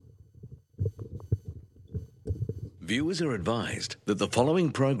Viewers are advised that the following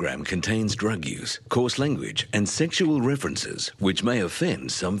program contains drug use, coarse language, and sexual references which may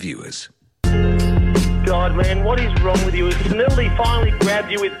offend some viewers. God, man, what is wrong with you? Snilly finally grabbed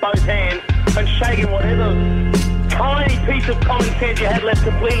you with both hands and shaking whatever tiny piece of common sense you had left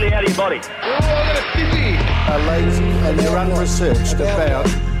completely out of your body. Oh, I got a fizzy. Lazy and they're unresearched about.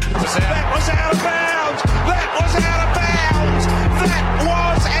 That was out of bounds. That was out of bounds. That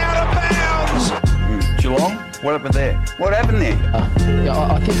was out of bounds. Geelong? What happened there? What happened there?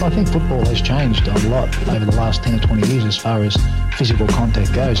 I think football has changed a lot over the last 10 or 20 years as far as physical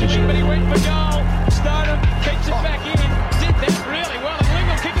contact goes. But he went for goal. Stoneham kicks it back in. Did that really well. And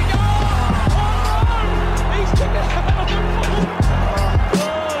Lingle kicking goal. Oh! He's kicked it out of the ball.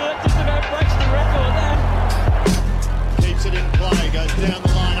 Oh, that just about breaks the record, that. Keeps it in play. Goes down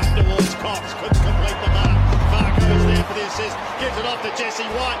the line up towards Cox. Couldn't complete the mark. Fargo's there for the assist. Gives it off to Jesse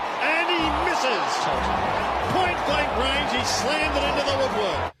White. And he misses. Point blank range, he slammed it into the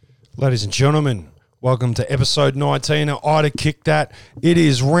woodwork. Ladies and gentlemen, welcome to episode 19 of I'da Kick That. It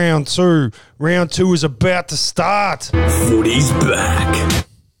is round two. Round two is about to start. Footy's back.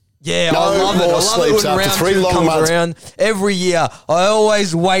 Yeah, No I love it. more I love sleeps it when after round 3 two long comes months. around every year. I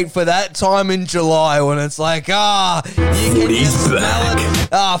always wait for that time in July when it's like, you can Footy's just smell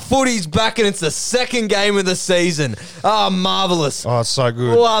back. it. Footy's back and it's the second game of the season. Marvellous. Oh, it's so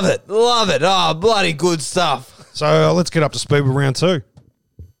good. Love it. Love it. Bloody good stuff. So let's get up to speed with round two.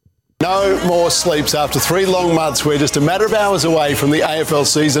 No more sleeps after 3 long months. We're just a matter of hours away from the AFL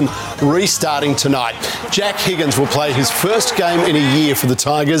season restarting tonight. Jack Higgins will play his first game in a year for the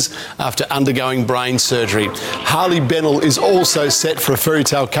Tigers after undergoing brain surgery. Harley Bennell is also set for a fairy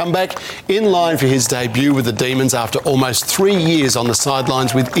tale comeback, in line for his debut with the Demons after almost 3 years on the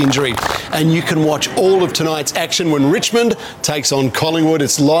sidelines with injury. And you can watch all of tonight's action when Richmond takes on Collingwood.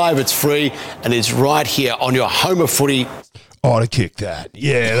 It's live, it's free, and it's right here on your home of footy. I'da Kick That.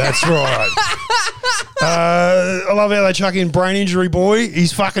 Yeah, that's right. I love how they chuck in brain injury boy.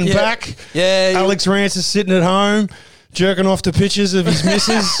 He's fucking back. Yeah. Alex Rance is sitting at home, jerking off to pictures of his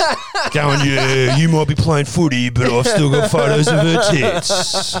missus, going, yeah, you might be playing footy, but I've still got photos of her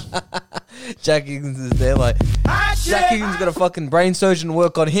tits. Jack Higgins is there like, Jack Higgins got a fucking brain surgeon to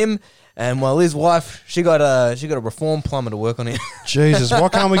work on him. And while his wife, she got a reform plumber to work on him. Jesus, why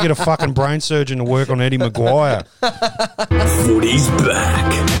can't we get a fucking brain surgeon to work on Eddie Maguire? Footy's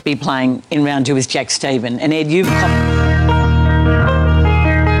back. Be playing in round two with Jack Stephen. And Ed, you've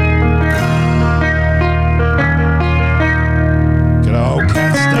Good old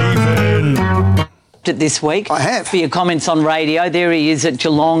Cat Stephen. it this week. I have. For your comments on radio. There he is at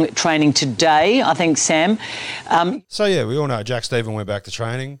Geelong training today, I think, Sam. So, yeah, we all know Jack Stephen went back to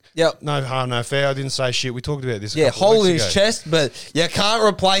training. Yep. No harm, no foul. Didn't say shit. We talked about this a Yeah, couple of hole in weeks his ago. chest, but you can't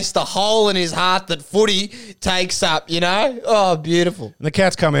replace the hole in his heart that footy takes up, you know? Oh, beautiful. And the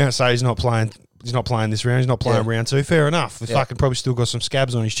Cats come out and say he's not playing this round. He's not playing round two. Fair enough. He's fucking probably still got some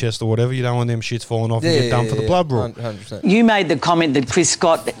scabs on his chest or whatever. You don't want them shits falling off and get done for the blood rule. 100%. You made the comment that Chris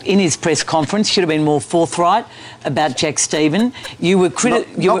Scott, in his press conference, should have been more forthright about Jack Stephen. You were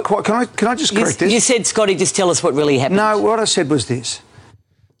critical. Can I just correct this? You said, Scotty, just tell us what really happened. No, what I said was this.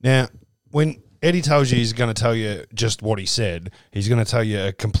 Now, when Eddie tells you he's going to tell you just what he said, he's going to tell you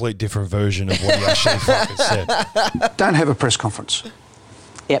a complete different version of what he actually fucking said. Don't have a press conference.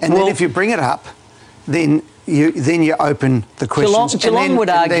 Yep. And then if you bring it up, then you open the questions. Geelong would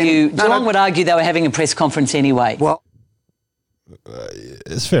argue they were having a press conference anyway. Well,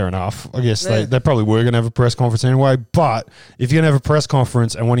 It's fair enough. I guess they probably were going to have a press conference anyway. But if you're going to have a press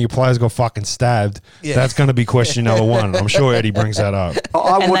conference and one of your players got fucking stabbed, that's going to be question number one. I'm sure Eddie brings that up.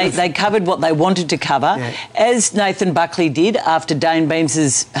 And they covered what they wanted to cover, as Nathan Buckley did after Dane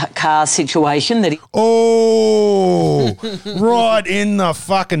Beams's car situation. Right in the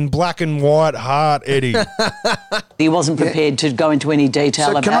fucking black and white heart, Eddie. He wasn't prepared to go into any detail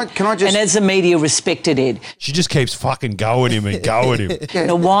So about. can I just- And as the media respected Ed. She just keeps fucking going him and going him.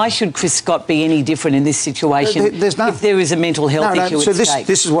 Now, why should Chris Scott be any different in this situation if there is a mental health issue so at stake?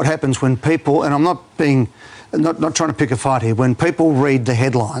 this is what happens when people, and I'm not trying to pick a fight here, when people read the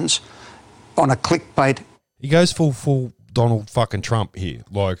headlines on a clickbait. He goes full Donald fucking Trump here.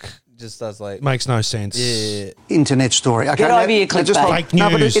 Like, Just does like... makes no sense. Internet story. Okay, Get over your clickbait. Fake No,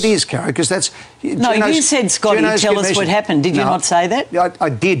 but news. it is, Carrie, because that's... No, you said, Scotty, tell us what happened. Did you not say that? I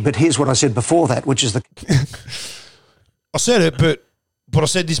did, but here's what I said before that, which is the... I said it, but I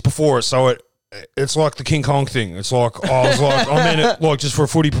said this before it, so it's like the King Kong thing. It's like, I meant it like just for a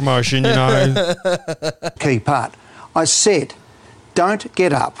footy promotion, you know. key part. I said, don't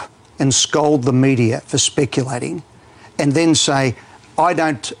get up and scold the media for speculating and then say, I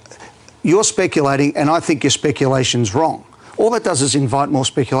don't you're speculating, and I think your speculation's wrong. All that does is invite more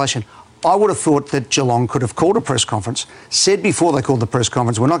speculation. I would have thought that Geelong could have called a press conference, said before they called the press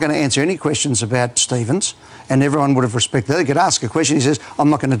conference, we're not going to answer any questions about Stevens, and everyone would have respected that. They could ask a question. He says,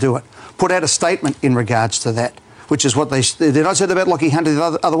 I'm not going to do it. Put out a statement in regards to that, which is what they did. I said about Lockie Hunter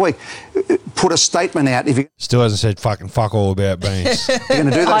the other week. Put a statement out. If you still hasn't said fucking fuck all about beans. You're going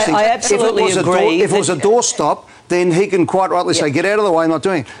to do those things. I absolutely agree. If it was a doorstop, then he can quite rightly say, get out of the way, I'm not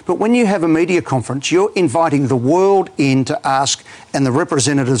doing it. But when you have a media conference, you're inviting the world in to ask, and the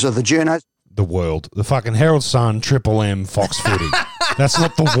representatives of the journos. The world. The fucking Herald Sun, Triple M, Fox Footy. That's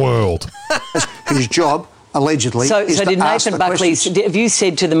not the world. Whose job, allegedly, is so to did ask Nathan the Buckley, questions. have you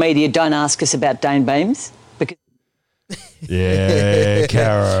said to the media, don't ask us about Dane Beams? Yeah,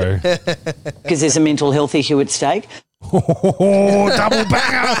 Caro. Because there's a mental health issue at stake. Oh, double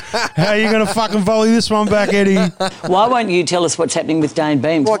banger. How are you going to fucking volley this one back, Eddie? Why won't you tell us what's happening with Dane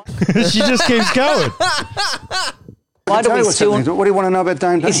Beams? She just keeps going. Why do we still... What do you want to know about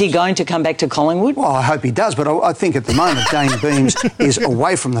Dane Beams? Is he going to come back to Collingwood? Well, I hope he does, but I think at the moment Dane Beams is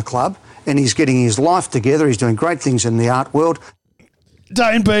away from the club and he's getting his life together. He's doing great things in the art world.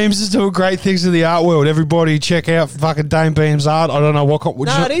 Dane Beams is doing great things in the art world. Everybody check out fucking Dane Beams' art. I don't know what...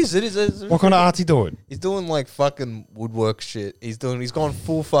 It is. What kind of art's he doing? He's doing like fucking woodwork shit. He's gone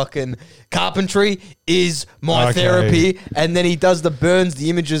full fucking carpentry is my therapy, and then he does the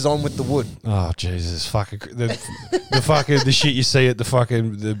images on with the wood. Oh Jesus, fucking the shit you see at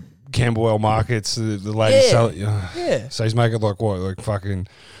the Camberwell markets, the lady sell it. Yeah. So he's making like fucking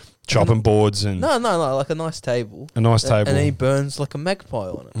chopping boards and no, like a nice table. A nice table. And then he burns like a magpie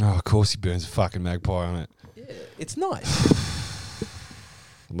on it. Oh, of course he burns a fucking magpie on it. Yeah, it's nice.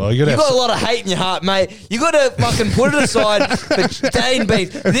 Well, you got a lot of hate in your heart, mate. You got to fucking put it aside for Dane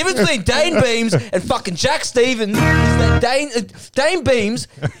Beams. The difference between Dane Beams and fucking Jack Stevens is that Dane Beams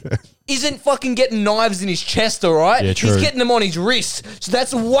isn't fucking getting knives in his chest, all right? Yeah, true. He's getting them on his wrist. So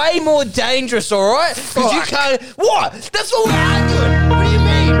that's way more dangerous, all right? Because you can't... What? That's what we're arguing. What do you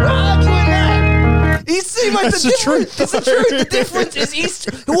mean? We're arguing that. You see, mate, That's the truth. It's the truth. The difference is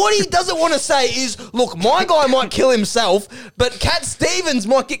what he doesn't want to say is, look, my guy might kill himself, but Cat Stevens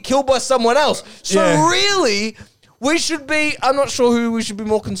might get killed by someone else. So really, we should be, I'm not sure who we should be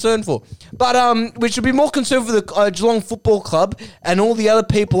more concerned for, but we should be more concerned for the Geelong Football Club and all the other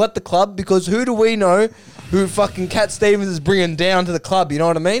people at the club, because who do we know who fucking Cat Stevens is bringing down to the club, you know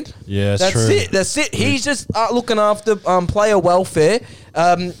what I mean? Yeah, that's true. That's it. He's just looking after player welfare.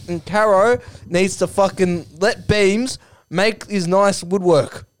 And Caro needs to fucking let Beams make his nice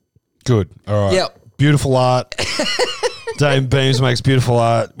woodwork. Good. All right. Yep. Beautiful art. Dane Beams makes beautiful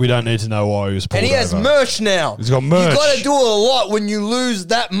art. We don't need to know why he was pulled And he has over. merch now. He's got merch. You got to do a lot when you lose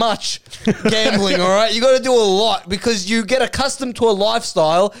that much gambling, all right? You got to do a lot because you get accustomed to a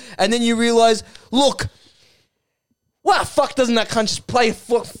lifestyle and then you realize, look, why the fuck doesn't that cunt just play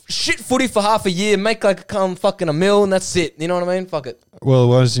shit footy for half a year, make like fucking $1 million, and that's it? You know what I mean? Fuck it. Well,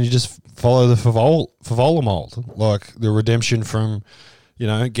 why doesn't you just follow the Favola mold? Like the redemption from,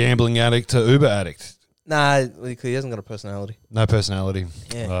 gambling addict to Uber addict. Nah, he hasn't got a personality. No personality.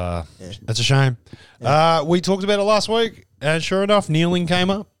 Yeah. That's a shame. Yeah. We talked about it last week, and sure enough, kneeling came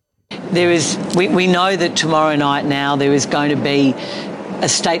up. We know that tomorrow night now there is going to be a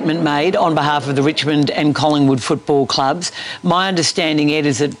statement made on behalf of the Richmond and Collingwood football clubs. My understanding, Ed,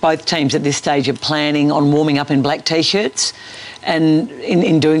 is that both teams at this stage are planning on warming up in black T-shirts and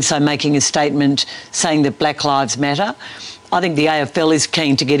in doing so making a statement saying that Black Lives Matter. I think the AFL is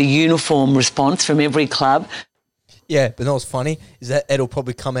keen to get a uniform response from every club. Yeah, but what's funny is that Ed will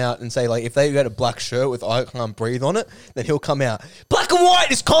probably come out and say, like, if they got a black shirt with I Can't Breathe on it, then he'll come out, black and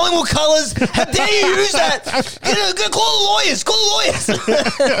white is Collingwood colours. How dare you use that? Call the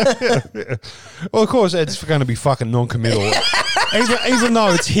lawyers. Well, of course, Ed's going to be fucking non-committal. even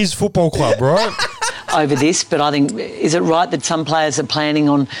though it's his football club, right? Over this, but I think, is it right that some players are planning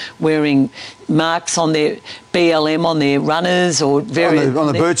on wearing marks on their BLM on their runners or on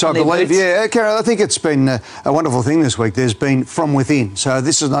the boots, I believe. Boots? Yeah, Carol, I think it's been a wonderful thing this week. There's been from within, so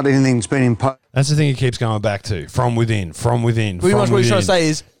this is not anything that's been imposed. That's the thing he keeps going back to. From within. Pretty much what he's trying to say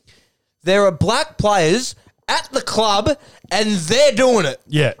is there are black players at the club and they're doing it.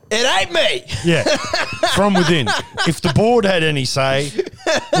 Yeah. It ain't me. Yeah. From within. If the board had any say,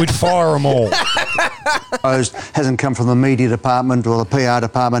 we'd fire them all. Hasn't come from the media department or the PR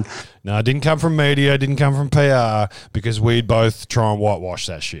department. No, it didn't come from media. It didn't come from PR because we'd both try and whitewash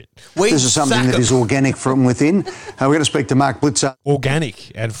that shit. This is something that is organic from within. We're going to speak to Mark Blitzarves.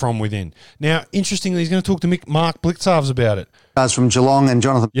 Organic and from within. Now, interestingly, he's going to talk to Mark Blitzarves about it. From Geelong and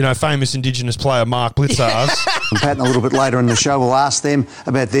Jonathan. You know, famous Indigenous player Mark Blitzarves. And Patton a little bit later in the show. We'll ask them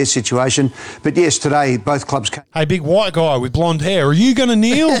about their situation. But yes, today both clubs came. Hey, big white guy with blonde hair, are you going to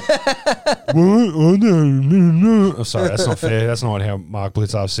kneel? Oh, sorry, that's not fair. That's not how Mark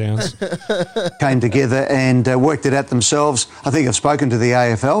Blitzarves sounds. Came together and worked it out themselves. I think I've spoken to the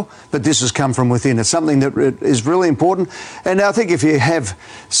AFL, but this has come from within. It's something that is really important. And I think if you have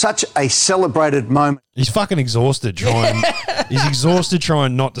such a celebrated moment. He's fucking exhausted trying. He's exhausted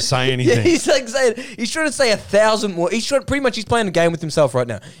trying not to say anything. Yeah, he's like saying he's trying to say 1,000 more. He's trying, pretty much he's playing a game with himself right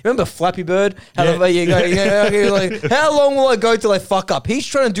now. You remember Flappy Bird? How like, how long will I go till I fuck up? He's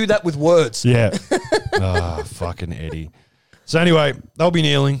trying to do that with words. Yeah. Fucking Eddie. So anyway, they'll be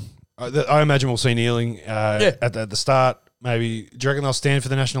kneeling. I imagine we'll see kneeling at the start. Maybe. Do you reckon they'll stand for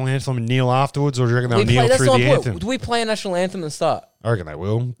the national anthem and kneel afterwards, or do you reckon they'll kneel through the anthem? Do we play a national anthem at the start? I reckon they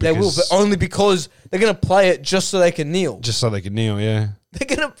will. They will, but only because they're going to play it just so they can kneel. Just so they can kneel, yeah.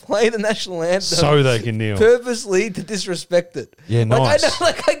 They're going to play the national anthem so they can kneel purposely to disrespect it. Yeah, nice.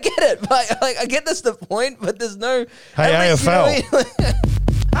 I get it. I get that's the point, but there's no. Hey, AFL. You know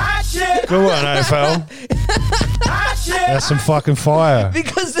Go on, AFL. That's some fucking fire.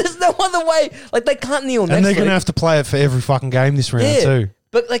 Because there's no other way. Like, they can't kneel next And they're week. going to have to play it for every fucking game this round, too.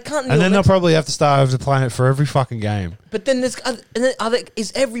 But they can't kneel. And then they'll probably have to start over to playing it for every fucking game. But then is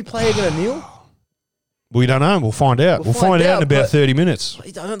every player going to kneel? We don't know. We'll find out. We'll find out in about 30 minutes.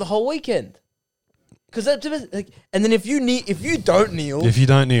 I don't know, the whole weekend. Because and then if you don't kneel,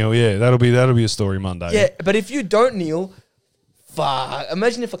 yeah, that'll be a story Monday. Yeah, but if you don't kneel, fuck.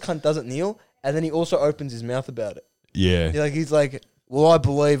 Imagine if a cunt doesn't kneel and then he also opens his mouth about it. Yeah. He's like, well, I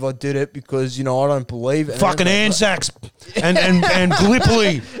believe I did it because, I don't believe it. Fucking Anzacs and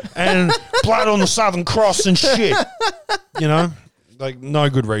Gallipoli and blood on the Southern Cross and shit. Like, no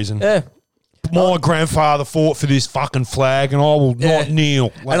good reason. Yeah. My grandfather fought for this fucking flag and I will not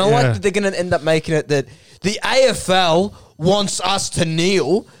kneel. Like, and I like that they're going to end up making it that the AFL wants us to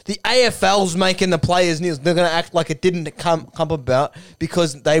kneel. The AFL's making the players kneel. They're going to act like it didn't come about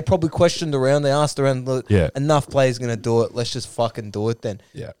because they probably questioned around. They asked around, enough players going to do it. Let's just fucking do it then.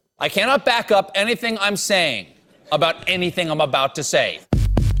 Yeah. I cannot back up anything I'm saying about anything I'm about to say.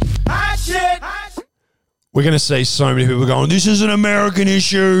 We're going to see so many people going, this is an American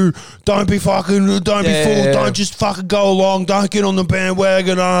issue. Don't be fooled. Don't just fucking go along. Don't get on the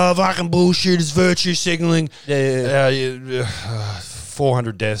bandwagon. Fucking bullshit. It's virtue signaling.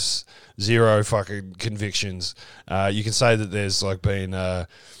 400 deaths, 0 fucking convictions. You can say that there's been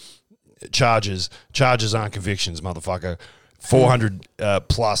charges. Charges aren't convictions, motherfucker. 400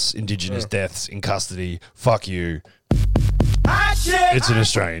 plus Indigenous deaths in custody. Fuck you. It's an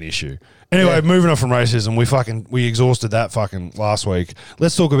Australian issue. Anyway, moving on from racism, we exhausted that fucking last week.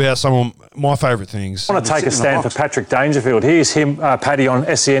 Let's talk about some of my favourite things. I want to take a stand for Patrick Dangerfield. Here's him, Paddy, on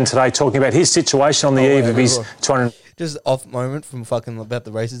SEN today talking about his situation on the eve of his 200... Just off moment from fucking about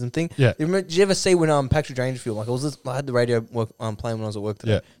the racism thing. Yeah. Did you ever see when Patrick Dangerfield, I had the radio playing when I was at work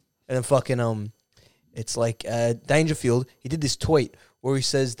today. Yeah. And then fucking it's like Dangerfield, he did this tweet where he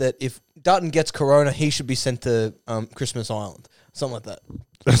says that if Dutton gets corona, he should be sent to Christmas Island. Something like that.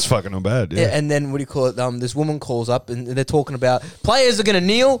 That's fucking not bad. Yeah. And then this woman calls up and they're talking about players are going to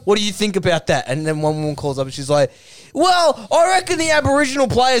kneel. What do you think about that? And then one woman calls up and she's like, well, I reckon the Aboriginal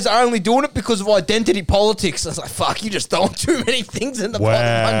players are only doing it because of identity politics. I was like, fuck, you just throwing too many things in the one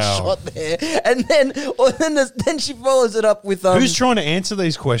shot there. And then she follows it up with who's trying to answer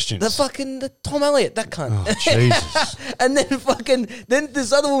these questions? The Tom Elliott, that cunt. Oh, Jesus. And then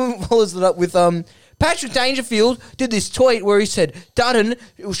this other woman follows it up with Patrick Dangerfield did this tweet where he said Dutton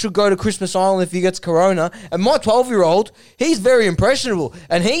should go to Christmas Island if he gets corona. And my 12-year-old, he's very impressionable.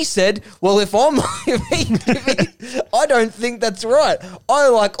 And he said, well, I don't think that's right. I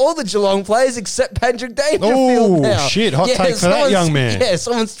like all the Geelong players except Patrick Dangerfield now. Oh, shit. Hot take for that young man. Yeah,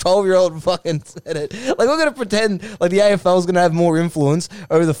 someone's 12-year-old fucking said it. Like, we're going to pretend like the AFL's going to have more influence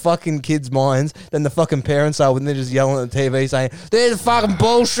over the fucking kids' minds than the fucking parents are when they're just yelling at the TV saying, there's fucking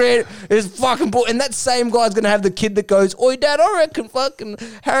bullshit. There's fucking bullshit. And that same guy's going to have the kid that goes, oi, Dad, I reckon fucking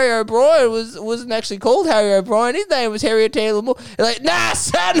Harry O'Brien wasn't actually called Harry O'Brien. His name was Harriet Taylor Moore. They're like, nah,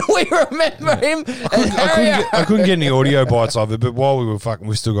 son, we remember him. I couldn't get any audio bites of it, but while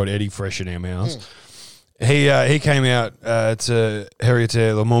we still got Eddie fresh in our mouths. He came out to Harriet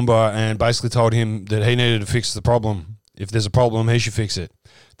Lumumba and basically told him that he needed to fix the problem. If there's a problem, he should fix it.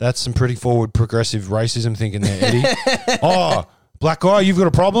 That's some pretty forward progressive racism thinking there, Eddie. Black guy, you've got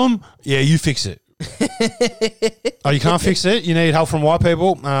a problem? Yeah, you fix it. Oh, you can't fix it? You need help from white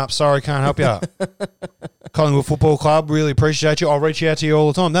people? Sorry, can't help you. Collingwood Football Club, really appreciate you. I'll reach out to you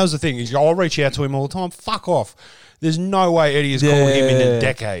all the time. That was the thing. I'll reach out to him all the time. Fuck off. There's no way Eddie has called him in a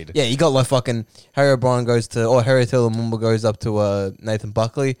decade. Yeah, you got like fucking Harry O'Brien goes to, or Harry Taylor-Mumba goes up to Nathan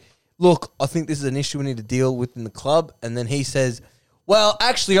Buckley. Look, I think this is an issue we need to deal with in the club. And then he says, well,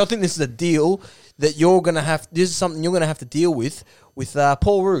 actually, I think this is a deal that you're going to have, this is something you're going to have to deal with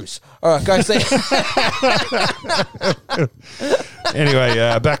Paul Roos. All right, go see.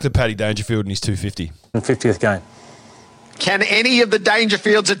 Anyway, back to Paddy Dangerfield and his 250. 50th game. Can any of the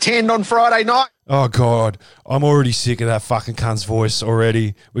Dangerfields attend on Friday night? Oh, God. I'm already sick of that fucking cunt's voice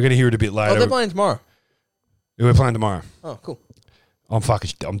already. We're going to hear it a bit later. Oh, they're playing tomorrow. We're playing tomorrow. Oh, cool.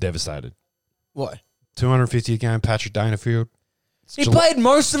 I'm devastated. Why? 250th game, Patrick Dangerfield. He played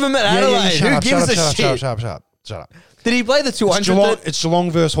most of them at Adelaide. Who gives a shit? Shut up. Did he play the 200? It's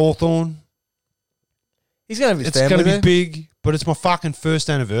Geelong versus Hawthorn. He's going to have his It's family going to be there. big, but it's my fucking first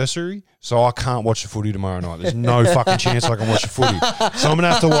anniversary, so I can't watch the footy tomorrow night. There's no fucking chance I can watch the footy. So I'm going to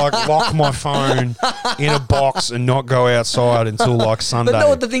have to lock my phone in a box and not go outside until Sunday. But no,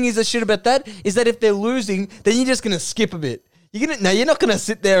 what the thing is, the shit about that is that if they're losing, then you're just going to skip a bit. You're not going to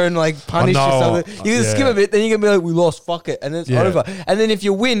sit there and punish yourself. You're going to skip a bit, then you're going to be like, we lost, fuck it, and then it's over. And then if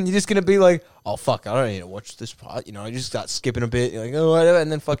you win, you're just going to be like, oh fuck, I don't need to watch this part. You just start skipping a bit. You're like, oh whatever, and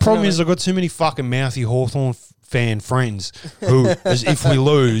then fuck. The problem is I've got too many fucking mouthy Hawthorn fan friends who, as if we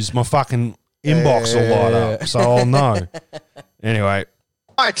lose, my fucking inbox will light up. So I'll know. Anyway.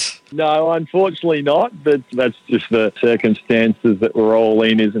 No, unfortunately not, but that's just the circumstances that we're all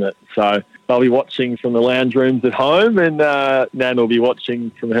in, isn't it? So I'll be watching from the lounge rooms at home, and Nan will be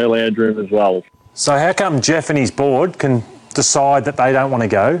watching from her lounge room as well. So how come Jeff and his board can decide that they don't want to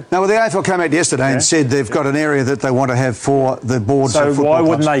go? No, well, the AFL came out yesterday and said they've got an area that they want to have for the boards of So football why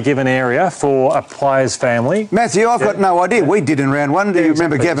wouldn't clubs. they give an area for a player's family? Matthew, I've got no idea. We did in round one. Do you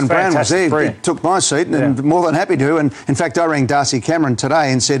remember Gavin Brown was there? He took my seat and more than happy to. And in fact, I rang Darcy Cameron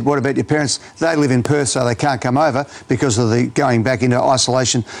today and said, what about your parents? They live in Perth, so they can't come over because of the going back into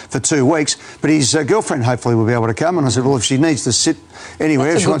isolation for 2 weeks. But his girlfriend hopefully will be able to come. And I said, well, if she needs to sit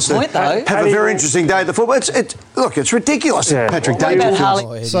anywhere, if she wants to have a very interesting day at the football. It's ridiculous, Patrick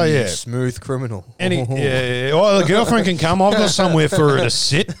Dangerfield. So, yeah. Smooth criminal. Well, the girlfriend can come. I've got somewhere for her to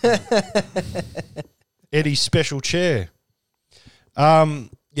sit. Eddie's special chair. So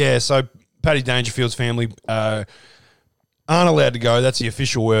Paddy Dangerfield's family aren't allowed to go. That's the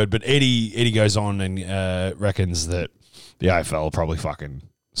official word. But Eddie goes on and reckons that the AFL will probably fucking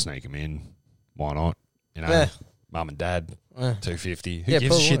sneak him in. Why not? Mum and dad. 250. Who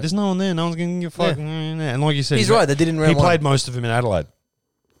gives a shit? There's no one there. No one's going to give a fuck. And like you said, he's right. They did in round one. He played one. most of them in Adelaide.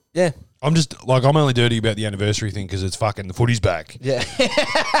 Yeah. I'm only dirty about the anniversary thing because it's fucking the footy's back. Yeah.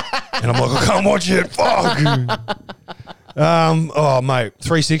 And I'm like, I can't watch it. Fuck. Oh, mate.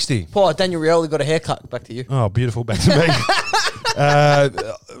 360. Poor Daniel Rioli got a haircut. Back to you. Oh, beautiful. Back to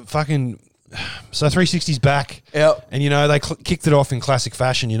me. Fucking... So 360's back. Yep. And, they kicked it off in classic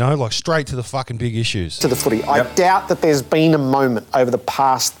fashion, straight to the fucking big issues. To the footy. I doubt that there's been a moment over the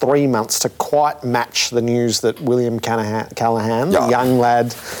past 3 months to quite match the news that William Callahan, the young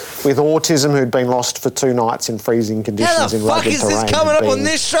lad with autism who'd been lost for 2 nights in freezing conditions How the in fuck rugged is terrain. this coming up on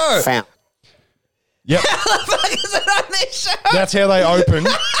this show? Found. Yep. How the fuck is it on this show? That's how they opened.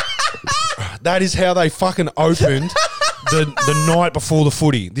 That is how they fucking opened the night before the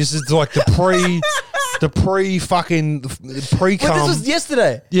footy. This is like the pre-cum. But this was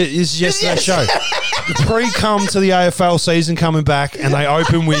yesterday. Yeah, it's yesterday's show. The pre-cum to the AFL season coming back, and they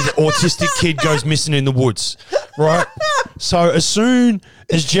open with autistic kid goes missing in the woods, right? So as soon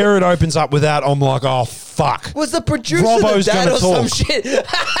as Jared opens up with that, I'm like, oh fuck. Was the producer Robbo's the dad gonna or talk. some shit?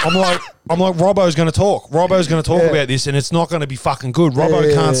 I'm like, Robbo's going to talk. Robbo's going to talk about this, and it's not going to be fucking good.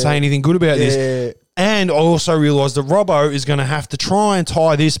 Robbo can't say anything good about this. And I also realised that Robbo is going to have to try and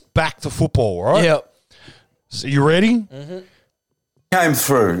tie this back to football, right? Yep. So you ready? Mm-hmm. Came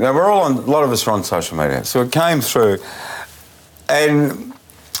through. Now, a lot of us are on social media, so it came through. And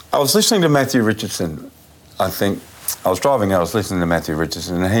I was listening to Matthew Richardson, I think. I was driving out, I was listening to Matthew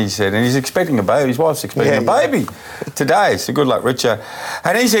Richardson, and he said, and he's expecting a baby, his wife's expecting a baby today, so good luck, Richard.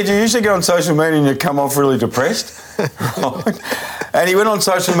 And he said, you usually get on social media and you come off really depressed. Right? And he went on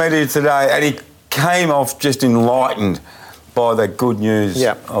social media today and he came off just enlightened by the good news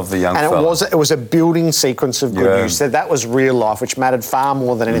of the young fella. And it was a building sequence of good news. So that was real life, which mattered far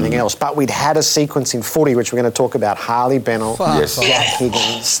more than anything else. But we'd had a sequence in footy, which we're going to talk about, Harley Bennell, Jack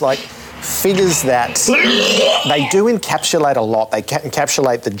Higgins, figures that they do encapsulate a lot. They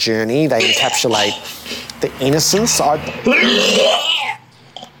encapsulate the journey. They encapsulate the innocence.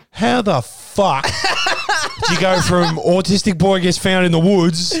 How the fuck do you go from autistic boy gets found in the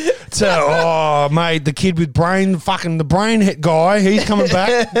woods to, mate, the kid with the brain hit guy, he's coming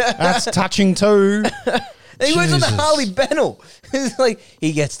back. That's touching too. He was on the Harley Bennell. It's like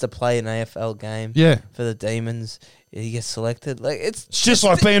he gets to play an AFL game for the Demons. He gets selected. Like it's just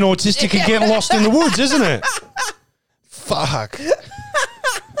like being autistic and getting lost in the woods, isn't it? Fuck.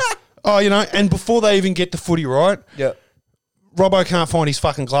 Oh, and before they even get to footy, right? Yeah. Robbo can't find his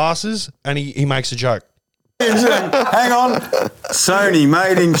fucking glasses, and he makes a joke. Hang on. Sony,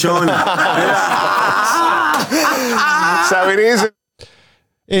 made in China. So it is.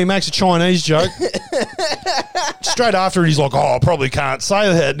 Yeah, he makes a Chinese joke. Straight after, he's like, I probably can't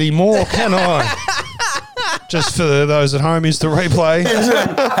say that anymore, can I? Just for those at home, is the replay.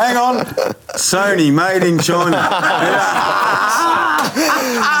 Hang on. Sony, made in China.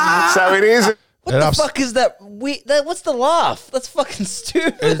 So it is. What the fuck is that? What's the laugh? That's fucking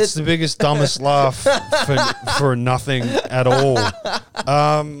stupid. It's the biggest, dumbest laugh for nothing at all.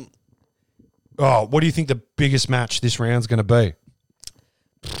 What do you think the biggest match this round's going to be?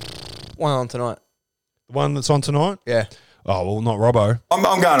 One on tonight. The one that's on tonight? Yeah. Oh, well, not Robbo. I'm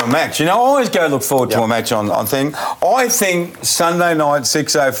going to a match. I always go look forward to a match on thing. I think Sunday night,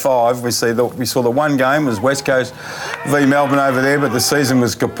 6:05, we saw the one game was West Coast v Melbourne over there, but the season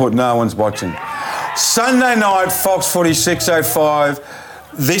was kaput. No one's watching. Sunday night, Fox Footy, 6:05.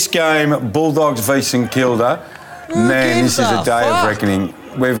 This game, Bulldogs v St Kilda. Man, this is a day of reckoning.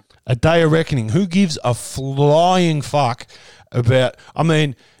 A day of reckoning. Who gives a flying fuck about... I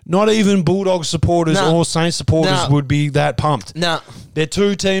mean... Not even Bulldogs supporters or Saints supporters would be that pumped. No. They're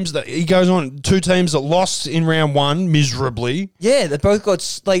two teams that lost in round one miserably. Yeah, they both got,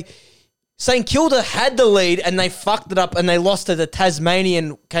 St Kilda had the lead and they fucked it up and they lost to the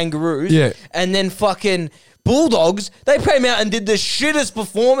Tasmanian Kangaroos. Yeah. And then fucking Bulldogs, they came out and did the shittest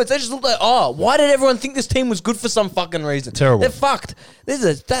performance. They just looked like, why did everyone think this team was good for some fucking reason? Terrible. They're fucked.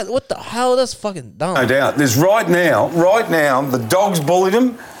 What the hell? That's fucking dumb. No doubt. There's right now, the Dogs bullied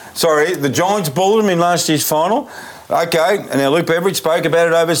them. Sorry, the Giants bullied them in last year's final. Okay, and now Luke Beveridge spoke about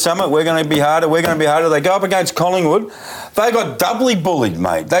it over summer. We're going to be harder. They go up against Collingwood. They got doubly bullied,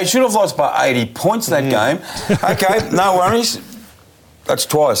 mate. They should have lost by 80 points that game. Okay, no worries. That's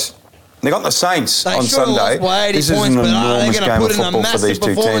twice. They got the Saints on Sunday. This is an enormous game of football for these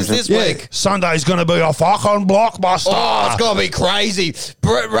two teams. This week. Sunday's going to be a fucking blockbuster. Oh, it's going to be crazy.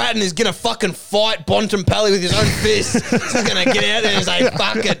 Brett Ratton is going to fucking fight Bontempelli with his own fist. He's going to get out there and say,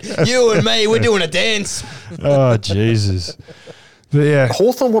 fuck it. You and me, we're doing a dance. Oh, Jesus. But yeah.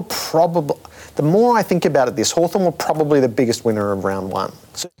 Hawthorn were probably... The more I think about it, Hawthorn were probably the biggest winner of round one.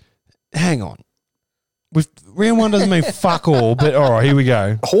 Hang on. Round one doesn't mean fuck all, but all right, here we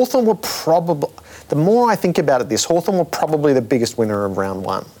go. Hawthorn were probably... The more I think about it, Hawthorn were probably the biggest winner of round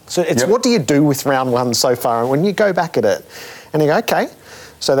one. So it's what do you do with round one so far? And when you go back at it and you go, okay,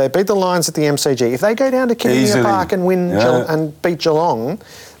 so they beat the Lions at the MCG. If they go down to Kinnear Park and win and beat Geelong,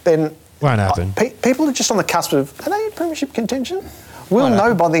 then... Won't happen. People are just on the cusp of, are they in premiership contention? We'll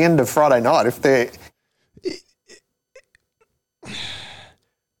know by the end of Friday night if they're...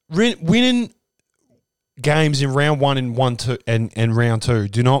 Winning games in round one and and round two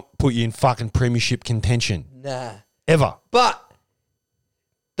do not put you in fucking premiership contention. Nah. Ever. But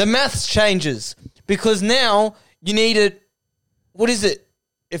the maths changes because now you need it. What is it?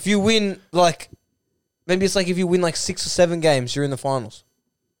 If you win, maybe it's if you win 6 or 7 games, you're in the finals.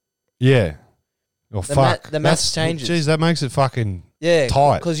 Yeah. Oh, fuck. The maths changes. Jeez, that makes it fucking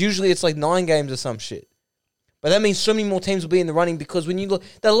tight. Because usually it's 9 games or some shit. But that means so many more teams will be in the running because when you look,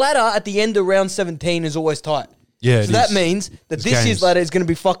 the ladder at the end of round 17 is always tight. Yeah, so that means that this year's ladder is going to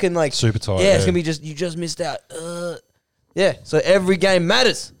be fucking super tight. Yeah, it's going to be you just missed out. Yeah, so every game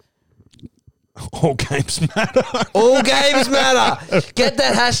matters. All games matter. All games matter. Get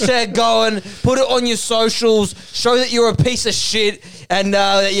that hashtag going. Put it on your socials. Show that you're a piece of shit and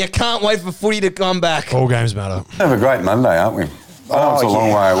that you can't wait for footy to come back. All games matter. Have a great Monday, aren't we? It's a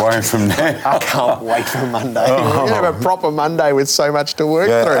long way away from now. I can't wait for Monday. We're going to have a proper Monday with so much to work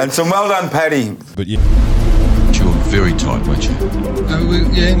through. And some well done, Paddy. But you were very tight, weren't you?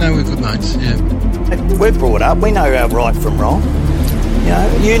 We're good mates, yeah. We're brought up, we know our right from wrong.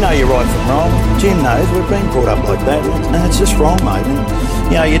 You know your right from wrong. Jim knows, we've been brought up like that. And it's just wrong, mate.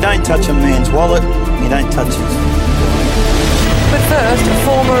 And, you don't touch a man's wallet, you don't touch his... But first,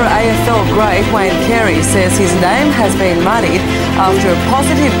 former AFL great Wayne Carey says his name has been muddied after a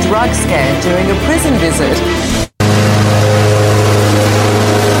positive drug scan during a prison visit.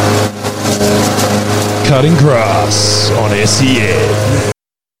 Cutting grass on SEN.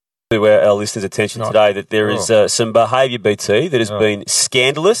 To our listeners' attention today that there is some behaviour, BT, that has been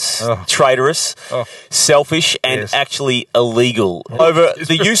scandalous, traitorous, selfish and actually illegal over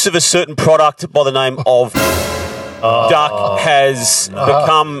the use of a certain product by the name of Duck has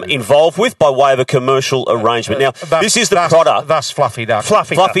become involved with by way of a commercial arrangement. Now, this is the product. That's Fluffy Duck.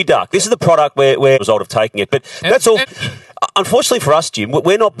 Fluffy Duck. This is the product where result of taking it. But that's all. Unfortunately for us, Jim,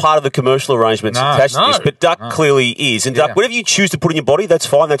 we're not part of the commercial arrangements attached to this, but Duck clearly is. And Duck, whatever you choose to put in your body, that's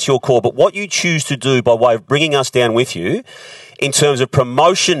fine, that's your call. But what you choose to do by way of bringing us down with you in terms of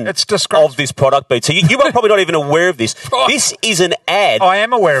promotion of this product, BT, you are probably not even aware of this. This is an ad I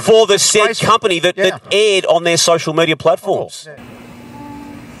am aware of for the said company that aired on their social media platforms.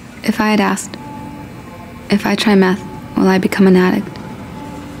 If I had asked, if I try meth, will I become an addict?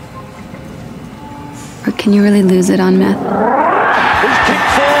 Or can you really lose it on meth?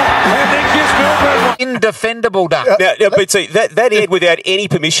 Indefendable, Duck. Now, BT, that aired without any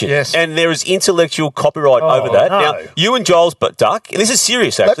permission, and there is intellectual copyright over that. Now, you and Joel's Duck, this is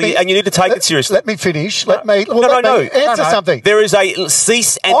serious, actually, and you need to take it seriously. Let me finish. Let me answer something. There is a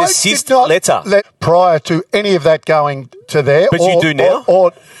cease and desist letter. Prior to any of that going to there. But you do now?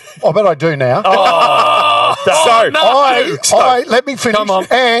 I bet I do now. Let me finish.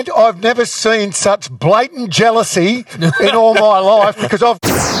 And I've never seen such blatant jealousy in all my life because I've.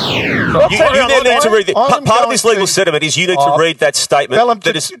 You now need to read part of this legal settlement is you need to read that statement.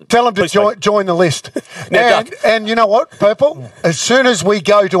 Tell them to join the list. And you know what, Purple? As soon as we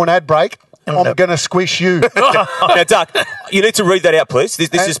go to an ad break, I'm going to squish you. Now, Duck, you need to read that out, please.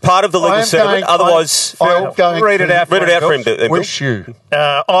 This is part of the legal settlement. Otherwise, read it out for him. Squish you.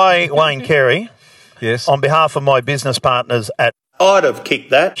 I, Wayne Carey, on behalf of my business partners at I'd have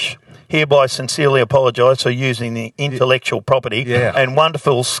kicked that. Hereby sincerely apologise for using the intellectual property and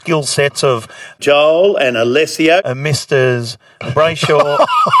wonderful skill sets of Joel and Alessio and Misters Brayshaw,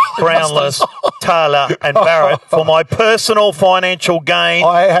 Brownless, Taylor and Barrett for my personal financial gain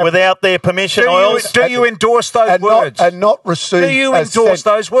without their permission. Do you endorse those words? And not receive. Do you endorse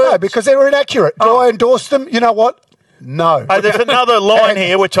those words? No, because they're inaccurate. Do I endorse them? You know what? No. There's another line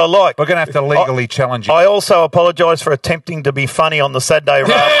here which I like. We're going to have to legally challenge you. I also apologise for attempting to be funny on the Saturday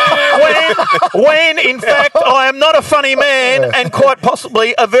when in fact I am not a funny man and quite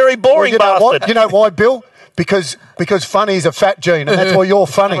possibly a very boring bastard. You know why, Bill? Because funny is a fat gene, and that's why you're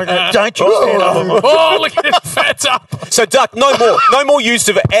funny. Don't you stand up. Oh, look at his fats up. So, Duck, no more use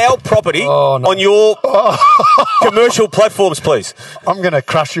of our property on your commercial platforms, please. I'm going to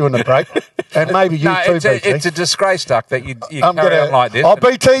crush you in the break, and maybe you too, BT. It's a disgrace, Duck, that you carry on like this. Oh,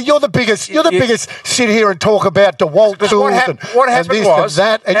 BT, you're the biggest. You're the biggest. Sit here and talk about DeWalt tools and this and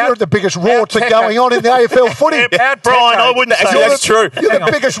that, and you're the biggest rorter going on in the AFL footy. Brian, I wouldn't say that's true. You're the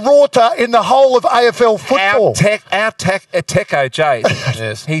biggest rorter in the whole of AFL football. Our Techo, Jay,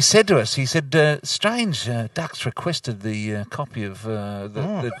 he said to us, strange, Duck's requested the copy of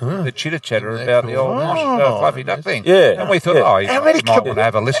the chitter-chatter about the old Fluffy Duck thing. Yeah. And we thought, you might want to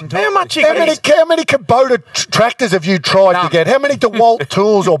have a listen to it. How many Kubota tractors have you tried to get? How many DeWalt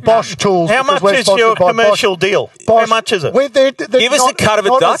tools or Bosch tools? How much is your commercial deal? How much is it? Give us a cut of it,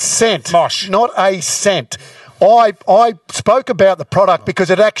 Duck. Not a cent. Not a cent. I spoke about the product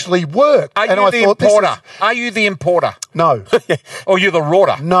because it actually worked. Are you the importer? Are you the importer? No. Or you're the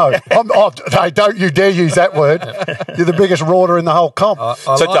rorter? No. Hey, don't you dare use that word. You're the biggest rorter in the whole comp.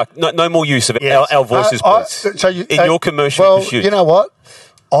 So, Duck, no more use of our voices, please. In your commercial pursuit. You know what?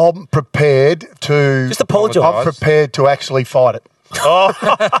 I'm prepared to... Just apologise. I'm prepared to actually fight it. No,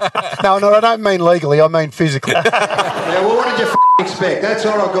 I don't mean legally. I mean physically. What did you expect? That's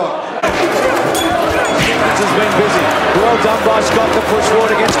all I've got. Stevens has been busy. Well done by Scott to push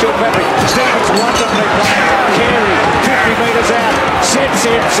forward against Gilpatrick. Stevens wonderfully